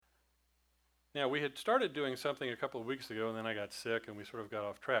Now, we had started doing something a couple of weeks ago, and then I got sick, and we sort of got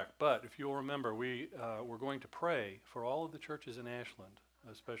off track. But if you'll remember, we were going to pray for all of the churches in Ashland,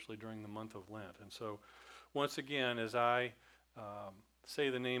 especially during the month of Lent. And so, once again, as I say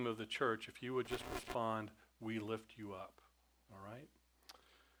the name of the church, if you would just respond, "We lift you up." All right?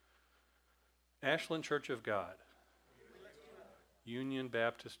 Ashland Church of God, Union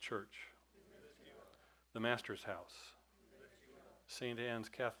Baptist Church, the Master's House, St. Anne's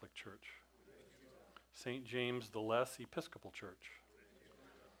Catholic Church, St. James the Less Episcopal Church,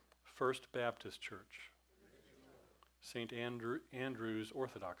 First Baptist Church, St. Andrew's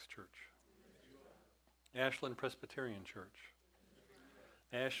Orthodox Church, Ashland Presbyterian Church,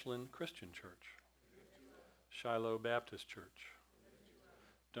 Ashland Christian Church, Shiloh Baptist Church,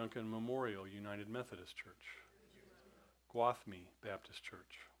 Duncan Memorial United Methodist Church, Gwathmey Baptist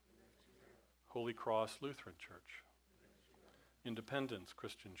Church, Holy Cross Lutheran Church, Independence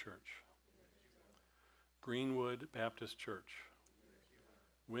Christian Church, Greenwood Baptist Church,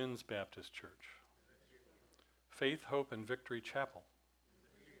 Winds Baptist Church, Faith, Hope, and Victory Chapel,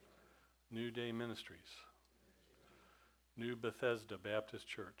 New Day Ministries, New Bethesda Baptist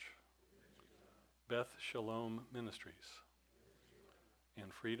Church, Beth Shalom Ministries,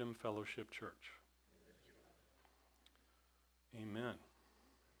 and Freedom Fellowship Church. Amen.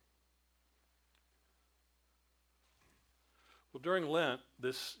 Well, during Lent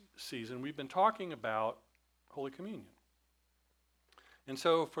this season, we've been talking about Holy Communion. And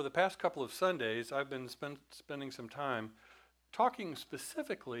so for the past couple of Sundays, I've been spending some time talking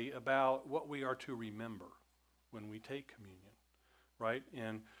specifically about what we are to remember when we take communion, right?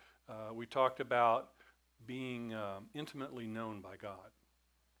 And we talked about being intimately known by God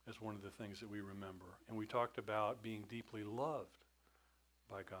as one of the things that we remember. And we talked about being deeply loved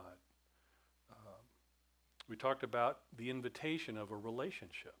by God. We talked about the invitation of a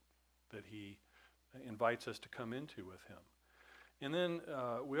relationship that he invites us to come into with him. And then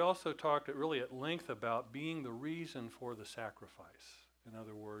we also talked really at length about being the reason for the sacrifice. In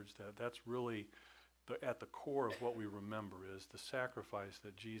other words, that's really at the core of what we remember is the sacrifice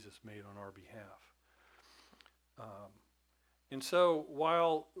that Jesus made on our behalf. And so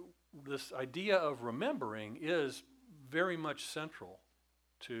while this idea of remembering is very much central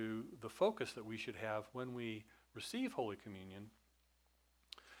to the focus that we should have when we receive Holy Communion,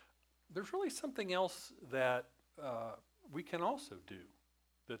 there's really something else that we can also do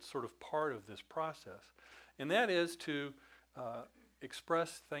that's sort of part of this process. And that is to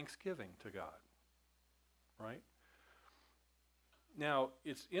express thanksgiving to God, right? Now,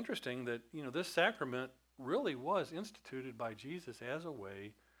 it's interesting that, this sacrament really was instituted by Jesus as a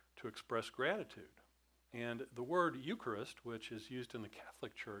way to express gratitude. And the word Eucharist, which is used in the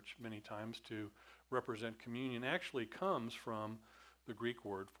Catholic Church many times to represent communion, actually comes from the Greek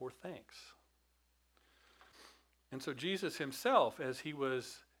word for thanks. And so Jesus himself, as he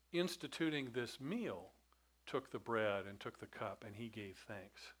was instituting this meal, took the bread and took the cup, and he gave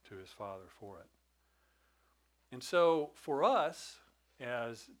thanks to his Father for it. And so for us,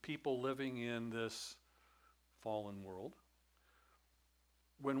 as people living in this fallen world,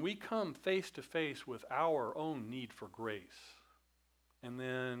 when we come face to face with our own need for grace, and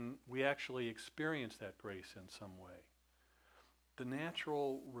then we actually experience that grace in some way, the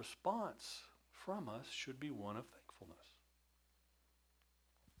natural response from us should be one of thankfulness.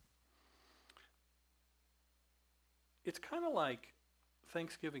 It's kind of like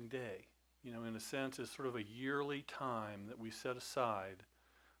Thanksgiving Day, in a sense, is sort of a yearly time that we set aside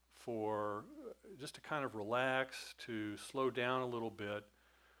for just to kind of relax, to slow down a little bit,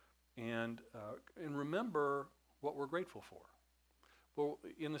 and remember what we're grateful for. Well,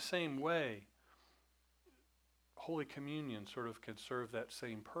 in the same way, Holy Communion sort of can serve that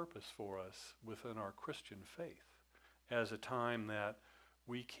same purpose for us within our Christian faith as a time that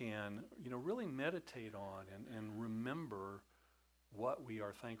we can, really meditate on and remember what we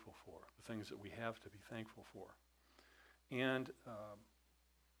are thankful for, the things that we have to be thankful for. And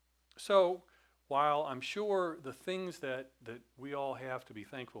so while I'm sure the things that we all have to be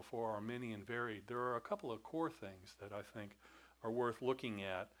thankful for are many and varied, there are a couple of core things that I think are worth looking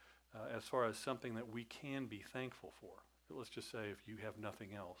at as far as something that we can be thankful for. Let's just say if you have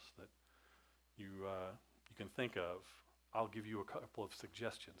nothing else that you can think of, I'll give you a couple of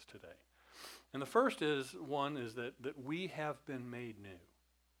suggestions today. And the first one is that we have been made new,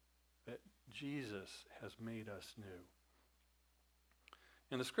 that Jesus has made us new.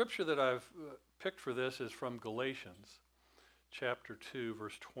 And the scripture that I've picked for this is from Galatians chapter 2,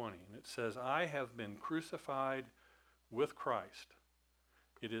 verse 20. And it says, "I have been crucified with Christ.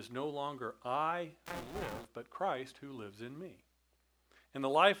 It is no longer I who live, but Christ who lives in me. And the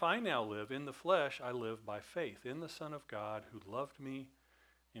life I now live in the flesh, I live by faith in the Son of God who loved me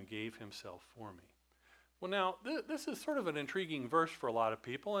and gave himself for me. Well, now, this is sort of an intriguing verse for a lot of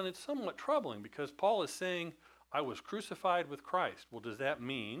people, and it's somewhat troubling because Paul is saying, I was crucified with Christ. Well, does that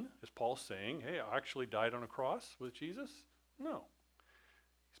mean, is Paul saying, hey, I actually died on a cross with Jesus? No.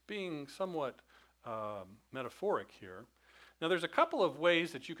 He's being somewhat metaphoric here. Now, there's a couple of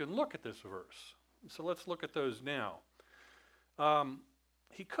ways that you can look at this verse. So let's look at those now.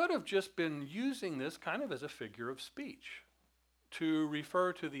 He could have just been using this kind of as a figure of speech to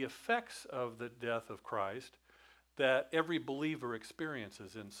refer to the effects of the death of Christ that every believer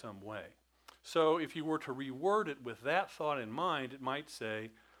experiences in some way. So if you were to reword it with that thought in mind, it might say,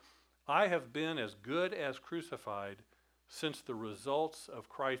 I have been as good as crucified since the results of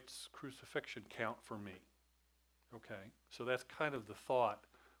Christ's crucifixion count for me. Okay, so that's kind of the thought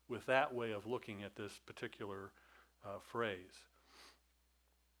with that way of looking at this particular phrase.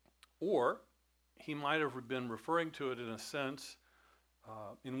 Or he might have been referring to it in a sense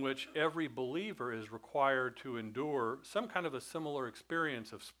in which every believer is required to endure some kind of a similar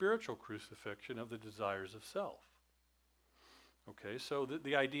experience of spiritual crucifixion of the desires of self. Okay, so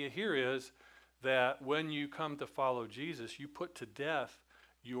the idea here is that when you come to follow Jesus, you put to death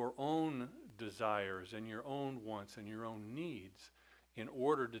your own desires and your own wants and your own needs in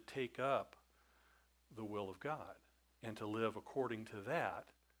order to take up the will of God and to live according to that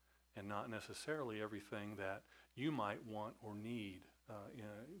and not necessarily everything that you might want or need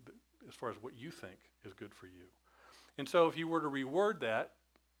as far as what you think is good for you. And so if you were to reword that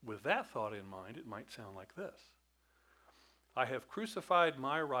with that thought in mind, it might sound like this. I have crucified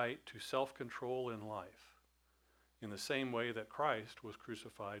my right to self-control in life in the same way that Christ was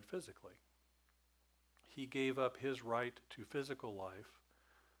crucified physically. He gave up his right to physical life.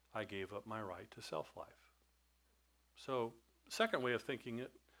 I gave up my right to self-life. So, second way of thinking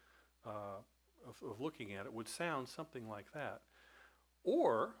it, of looking at it would sound something like that.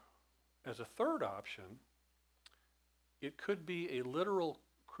 Or, as a third option, it could be a literal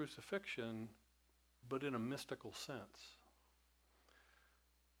crucifixion, but in a mystical sense.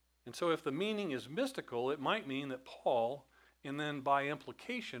 And so if the meaning is mystical, it might mean that Paul, and then by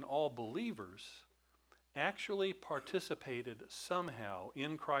implication all believers, actually participated somehow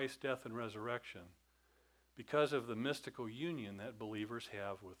in Christ's death and resurrection because of the mystical union that believers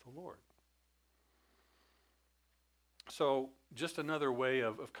have with the Lord. So just another way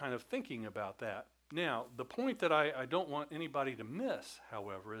of kind of thinking about that. Now, the point that I don't want anybody to miss,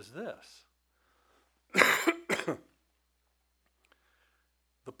 however, is this.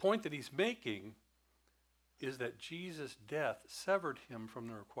 The point that he's making is that Jesus' death severed him from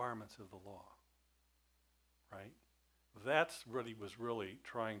the requirements of the law. Right? That's what he was really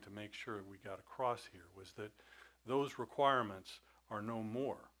trying to make sure we got across here, was that those requirements are no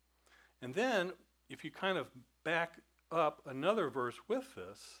more. And then, if you kind of back up another verse with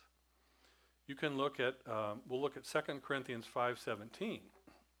this, you can look at, we'll look at 2 Corinthians 5:17.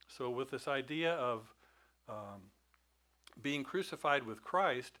 So with this idea of being crucified with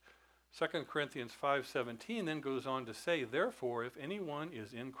Christ, 2 Corinthians 5:17 then goes on to say, therefore, if anyone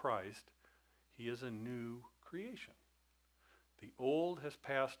is in Christ, he is a new creation. The old has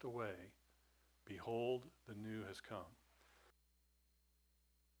passed away. Behold, the new has come.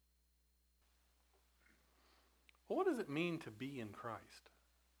 Well, what does it mean to be in Christ?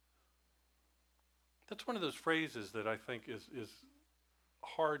 That's one of those phrases that I think is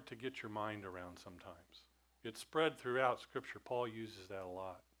hard to get your mind around sometimes. It's spread throughout Scripture. Paul uses that a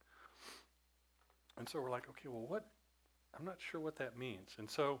lot. And so we're like, okay, well, what? I'm not sure what that means. And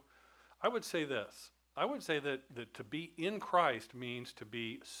so I would say this. I would say that to be in Christ means to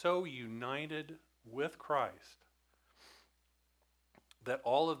be so united with Christ that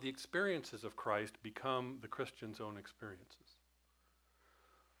all of the experiences of Christ become the Christian's own experiences.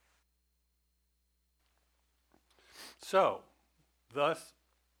 So, thus,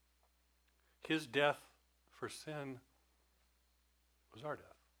 his death for sin was our death.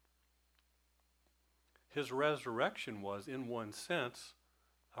 His resurrection was, in one sense,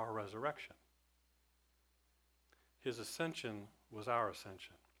 our resurrection. His ascension was our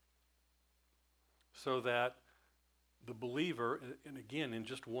ascension. So that the believer, and again in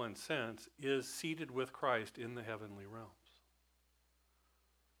just one sense, is seated with Christ in the heavenly realms.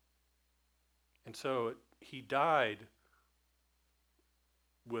 And so he died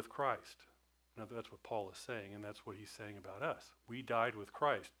with Christ. Now that's what Paul is saying, and that's what he's saying about us. We died with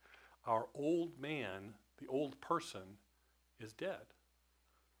Christ. Our old man, the old person, is dead.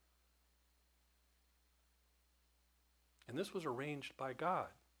 And this was arranged by God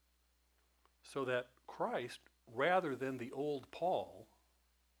so that Christ, rather than the old Paul,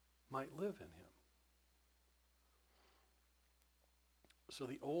 might live in him. So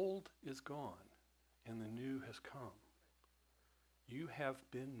the old is gone and the new has come. You have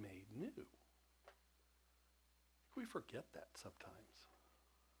been made new. We forget that sometimes.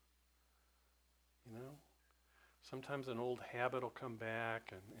 You know? Sometimes an old habit will come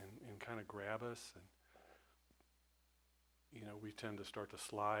back and kind of grab us, and we tend to start to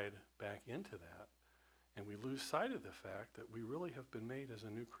slide back into that, and we lose sight of the fact that we really have been made as a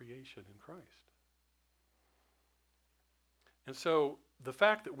new creation in Christ. And so the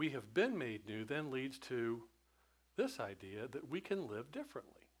fact that we have been made new then leads to this idea that we can live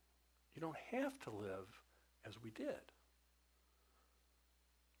differently. You don't have to live as we did.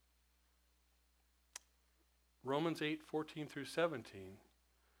 Romans 8:14 through 17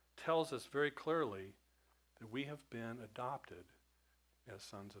 tells us very clearly that we have been adopted as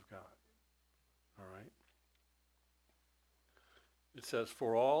sons of God. All right? It says,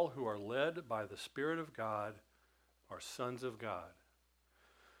 "For all who are led by the Spirit of God are sons of God.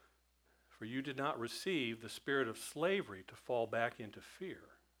 For you did not receive the spirit of slavery to fall back into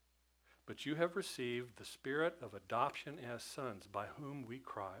fear, but you have received the spirit of adoption as sons, by whom we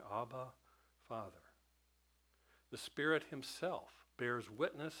cry, Abba, Father. The Spirit himself bears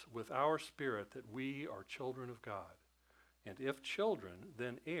witness with our spirit that we are children of God. And if children,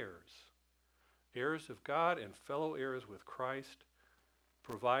 then heirs, heirs of God and fellow heirs with Christ,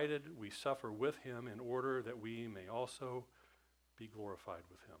 provided we suffer with him in order that we may also be glorified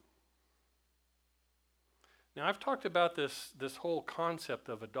with him." Now, I've talked about this whole concept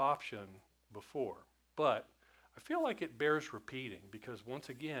of adoption before, but I feel like it bears repeating because, once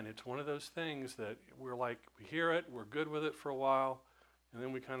again, it's one of those things that we're like, we hear it, we're good with it for a while, and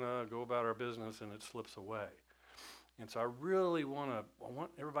then we kind of go about our business and it slips away. And so I really want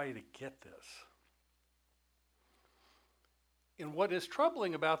everybody to get this. And what is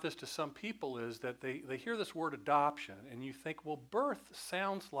troubling about this to some people is that they hear this word adoption, and you think, well, birth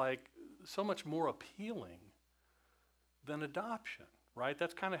sounds like so much more appealing than adoption, right?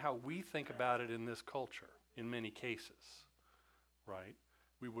 That's kind of how we think about it in this culture in many cases, right?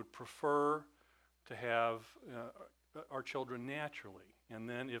 We would prefer to have our children naturally, and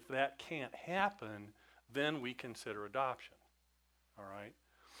then if that can't happen, then we consider adoption, all right?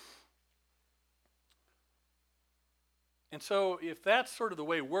 And so if that's sort of the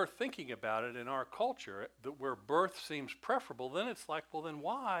way we're thinking about it in our culture, that where birth seems preferable, then it's like, well, then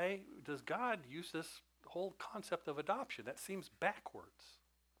why does God use this whole concept of adoption? That seems backwards.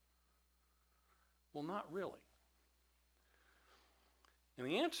 Well, not really. And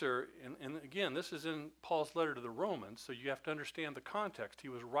the answer, and again, this is in Paul's letter to the Romans, so you have to understand the context. He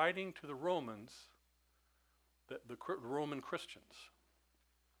was writing to the Romans, the Roman Christians.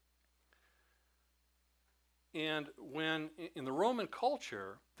 And when, in the Roman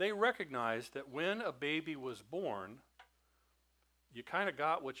culture, they recognized that when a baby was born, you kind of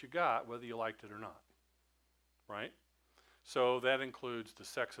got what you got, whether you liked it or not, right? So that includes the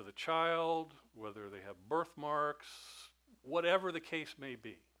sex of the child, whether they have birthmarks, whatever the case may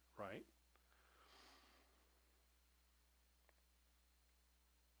be, right?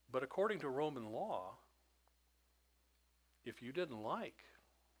 But according to Roman law, if you didn't like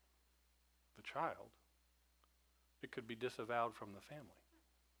the child, it could be disavowed from the family.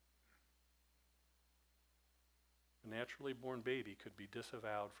 A naturally born baby could be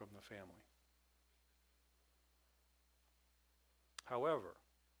disavowed from the family. However,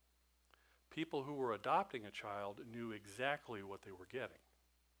 people who were adopting a child knew exactly what they were getting.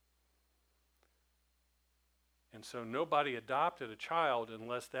 And so nobody adopted a child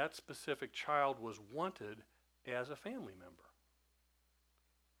unless that specific child was wanted as a family member.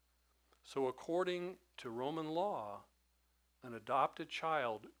 So according to Roman law, an adopted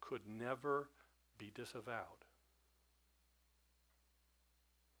child could never be disavowed.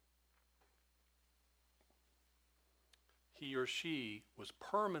 He or she was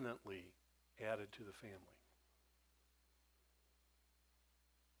permanently added to the family.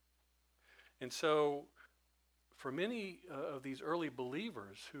 And so, for many of these early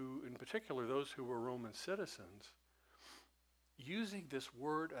believers, who, in particular, those who were Roman citizens, using this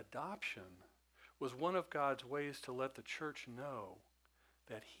word adoption was one of God's ways to let the church know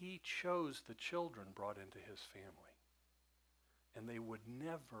that he chose the children brought into his family, and they would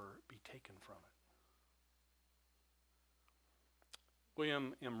never be taken from it.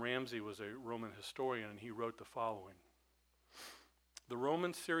 William M. Ramsey was a Roman historian, and he wrote the following: "The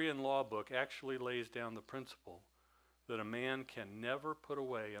Roman Syrian law book actually lays down the principle that a man can never put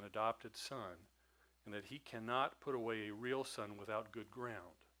away an adopted son, and that he cannot put away a real son without good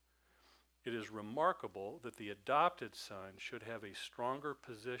ground. it is remarkable that the adopted son should have a stronger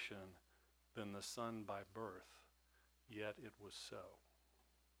position than the son by birth, yet it was so.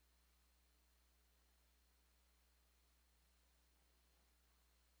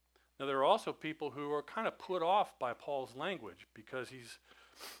 Now, there are also people who are kind of put off by Paul's language because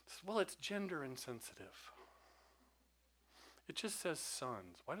it's gender insensitive. It just says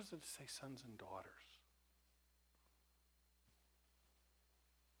sons. Why does it say sons and daughters?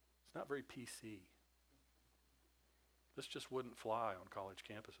 It's not very PC. This just wouldn't fly on college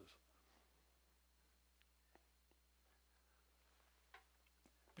campuses.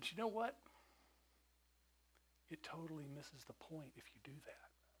 But you know what? It totally misses the point if you do that.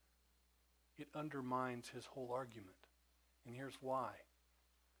 It undermines his whole argument. And here's why.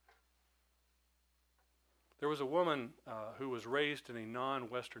 There was a woman who was raised in a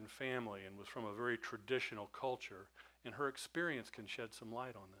non-Western family and was from a very traditional culture, and her experience can shed some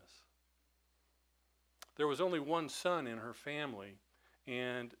light on this. There was only one son in her family,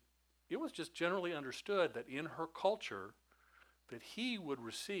 and it was just generally understood that in her culture that he would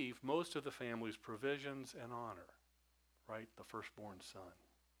receive most of the family's provisions and honor, right? The firstborn son.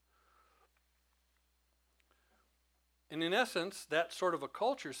 And in essence, that sort of a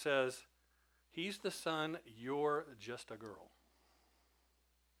culture says, he's the son, you're just a girl.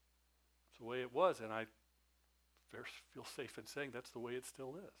 It's the way it was, and I feel safe in saying that's the way it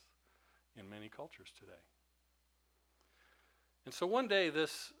still is in many cultures today. And so one day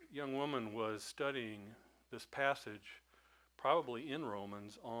this young woman was studying this passage, probably in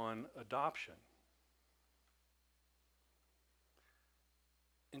Romans, on adoption.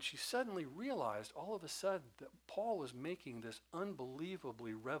 And she suddenly realized all of a sudden that Paul was making this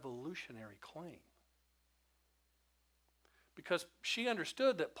unbelievably revolutionary claim. Because she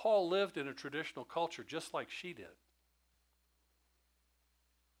understood that Paul lived in a traditional culture just like she did.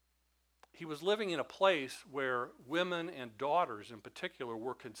 He was living in a place where women and daughters in particular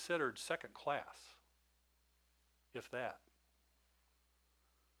were considered second class, if that.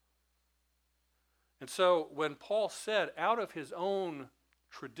 And so when Paul said out of his own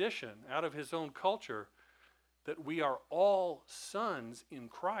tradition, out of his own culture, that we are all sons in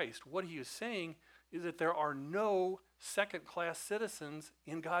Christ, what he is saying is that there are no second-class citizens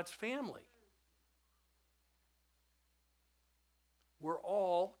in God's family. We're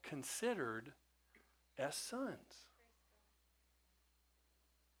all considered as sons.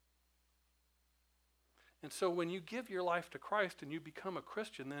 And so when you give your life to Christ and you become a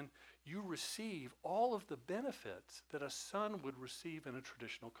Christian, then you receive all of the benefits that a son would receive in a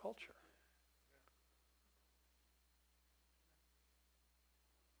traditional culture.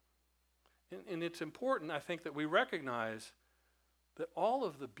 And it's important, I think, that we recognize that all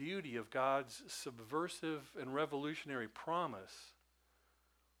of the beauty of God's subversive and revolutionary promise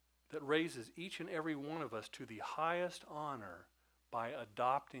that raises each and every one of us to the highest honor by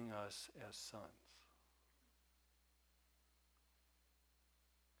adopting us as sons.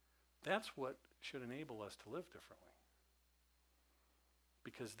 That's what should enable us to live differently.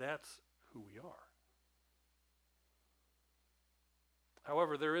 Because that's who we are.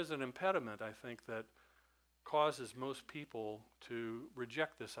 However, there is an impediment, I think, that causes most people to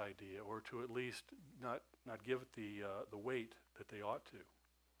reject this idea, or to at least not give it the weight that they ought to.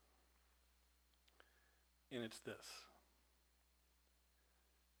 And it's this.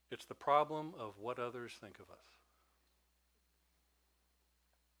 It's the problem of what others think of us.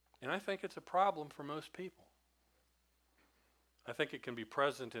 And I think it's a problem for most people. I think it can be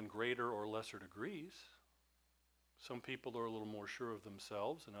present in greater or lesser degrees. Some people are a little more sure of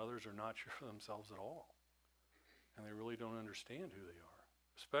themselves, and others are not sure of themselves at all. And they really don't understand who they are,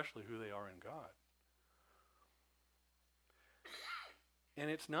 especially who they are in God.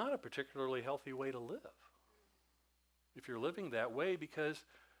 And it's not a particularly healthy way to live if you're living that way, because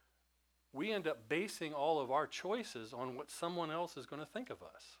we end up basing all of our choices on what someone else is going to think of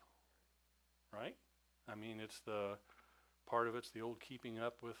us. Right? I mean, part of it's the old keeping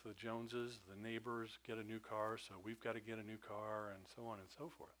up with the Joneses, the neighbors get a new car, so we've got to get a new car, and so on and so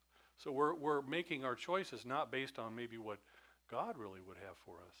forth. So we're making our choices not based on maybe what God really would have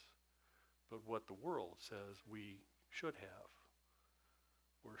for us, but what the world says we should have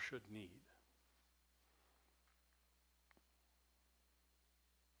or should need.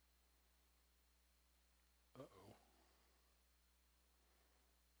 Uh-oh.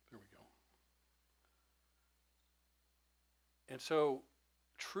 There we go. And so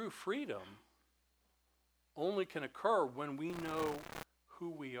true freedom only can occur when we know who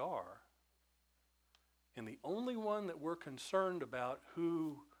we are. And the only one that we're concerned about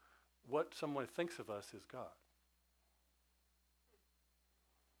what someone thinks of us is God.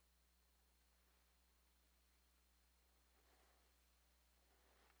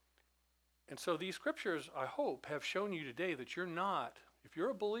 And so these scriptures, I hope, have shown you today that you're not, if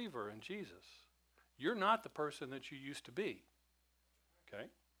you're a believer in Jesus, you're not the person that you used to be. Okay?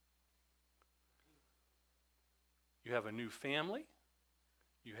 You have a new family,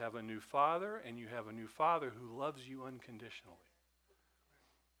 you have a new father, and you have a new father who loves you unconditionally.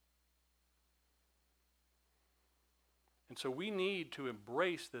 And so we need to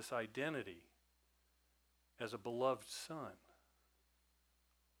embrace this identity as a beloved son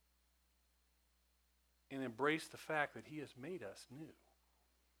and embrace the fact that he has made us new.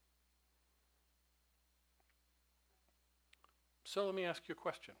 So let me ask you a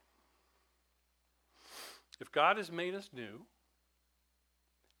question. If God has made us new,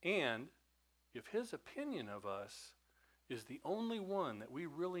 and if his opinion of us is the only one that we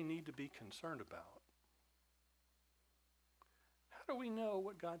really need to be concerned about, how do we know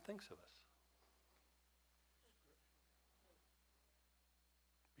what God thinks of us?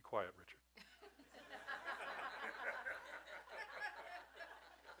 Be quiet, Richard.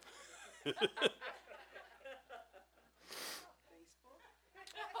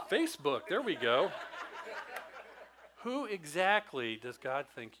 Facebook, there we go. Who exactly does God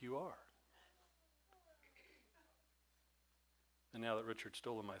think you are? And now that Richard's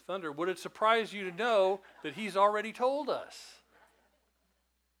stolen my thunder, would it surprise you to know that he's already told us?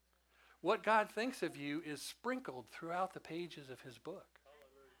 What God thinks of you is sprinkled throughout the pages of his book.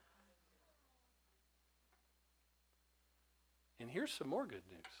 And here's some more good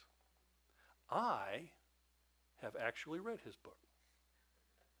news. I have actually read his book.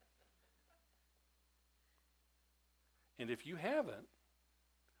 And if you haven't,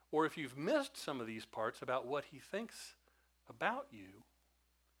 or if you've missed some of these parts about what he thinks about you,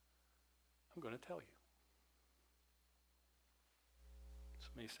 I'm going to tell you. This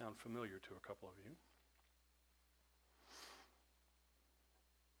may sound familiar to a couple of you.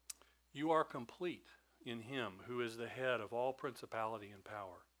 You are complete in him who is the head of all principality and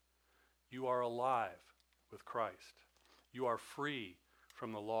power. You are alive with Christ. You are free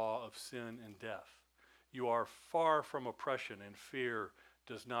from the law of sin and death. You are far from oppression, and fear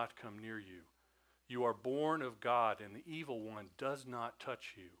does not come near you. You are born of God, and the evil one does not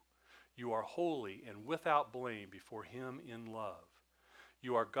touch you. You are holy and without blame before him in love.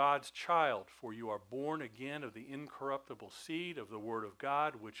 You are God's child, for you are born again of the incorruptible seed of the Word of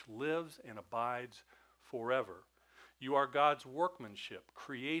God, which lives and abides forever. You are God's workmanship,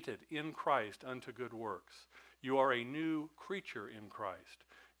 created in Christ unto good works. You are a new creature in Christ.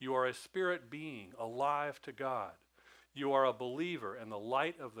 You are a spirit being, alive to God. You are a believer, and the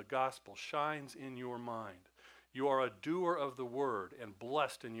light of the gospel shines in your mind. You are a doer of the word, and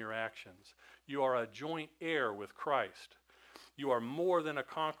blessed in your actions. You are a joint heir with Christ. You are more than a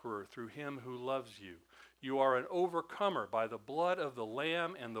conqueror through him who loves you. You are an overcomer by the blood of the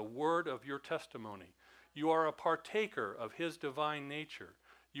Lamb and the word of your testimony. You are a partaker of his divine nature.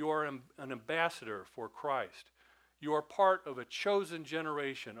 You are an ambassador for Christ. You are part of a chosen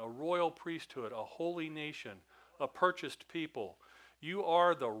generation, a royal priesthood, a holy nation, a purchased people. You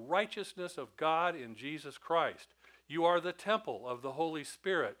are the righteousness of God in Jesus Christ. You are the temple of the Holy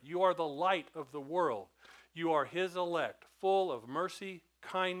Spirit. You are the light of the world. You are his elect, full of mercy,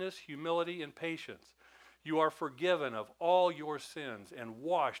 kindness, humility, and patience. You are forgiven of all your sins and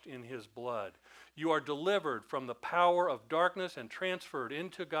washed in his blood. You are delivered from the power of darkness and transferred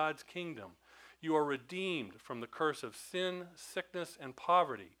into God's kingdom. You are redeemed from the curse of sin, sickness, and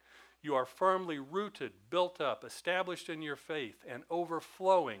poverty. You are firmly rooted, built up, established in your faith, and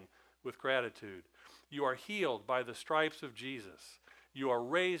overflowing with gratitude. You are healed by the stripes of Jesus. You are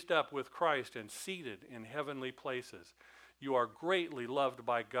raised up with Christ and seated in heavenly places. You are greatly loved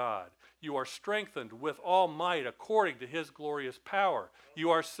by God. You are strengthened with all might according to his glorious power. You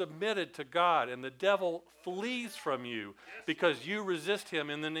are submitted to God, and the devil flees from you because you resist him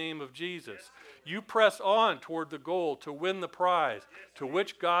in the name of Jesus. You press on toward the goal to win the prize to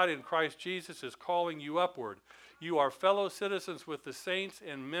which God in Christ Jesus is calling you upward. You are fellow citizens with the saints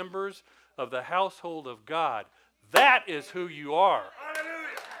and members of the household of God. That is who you are. Hallelujah.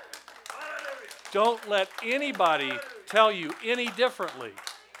 Hallelujah. Don't let anybody tell you any differently.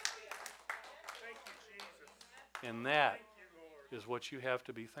 Thank you, Jesus. And that is what you have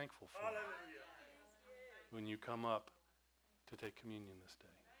to be thankful for when you come up to take communion this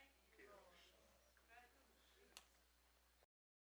day.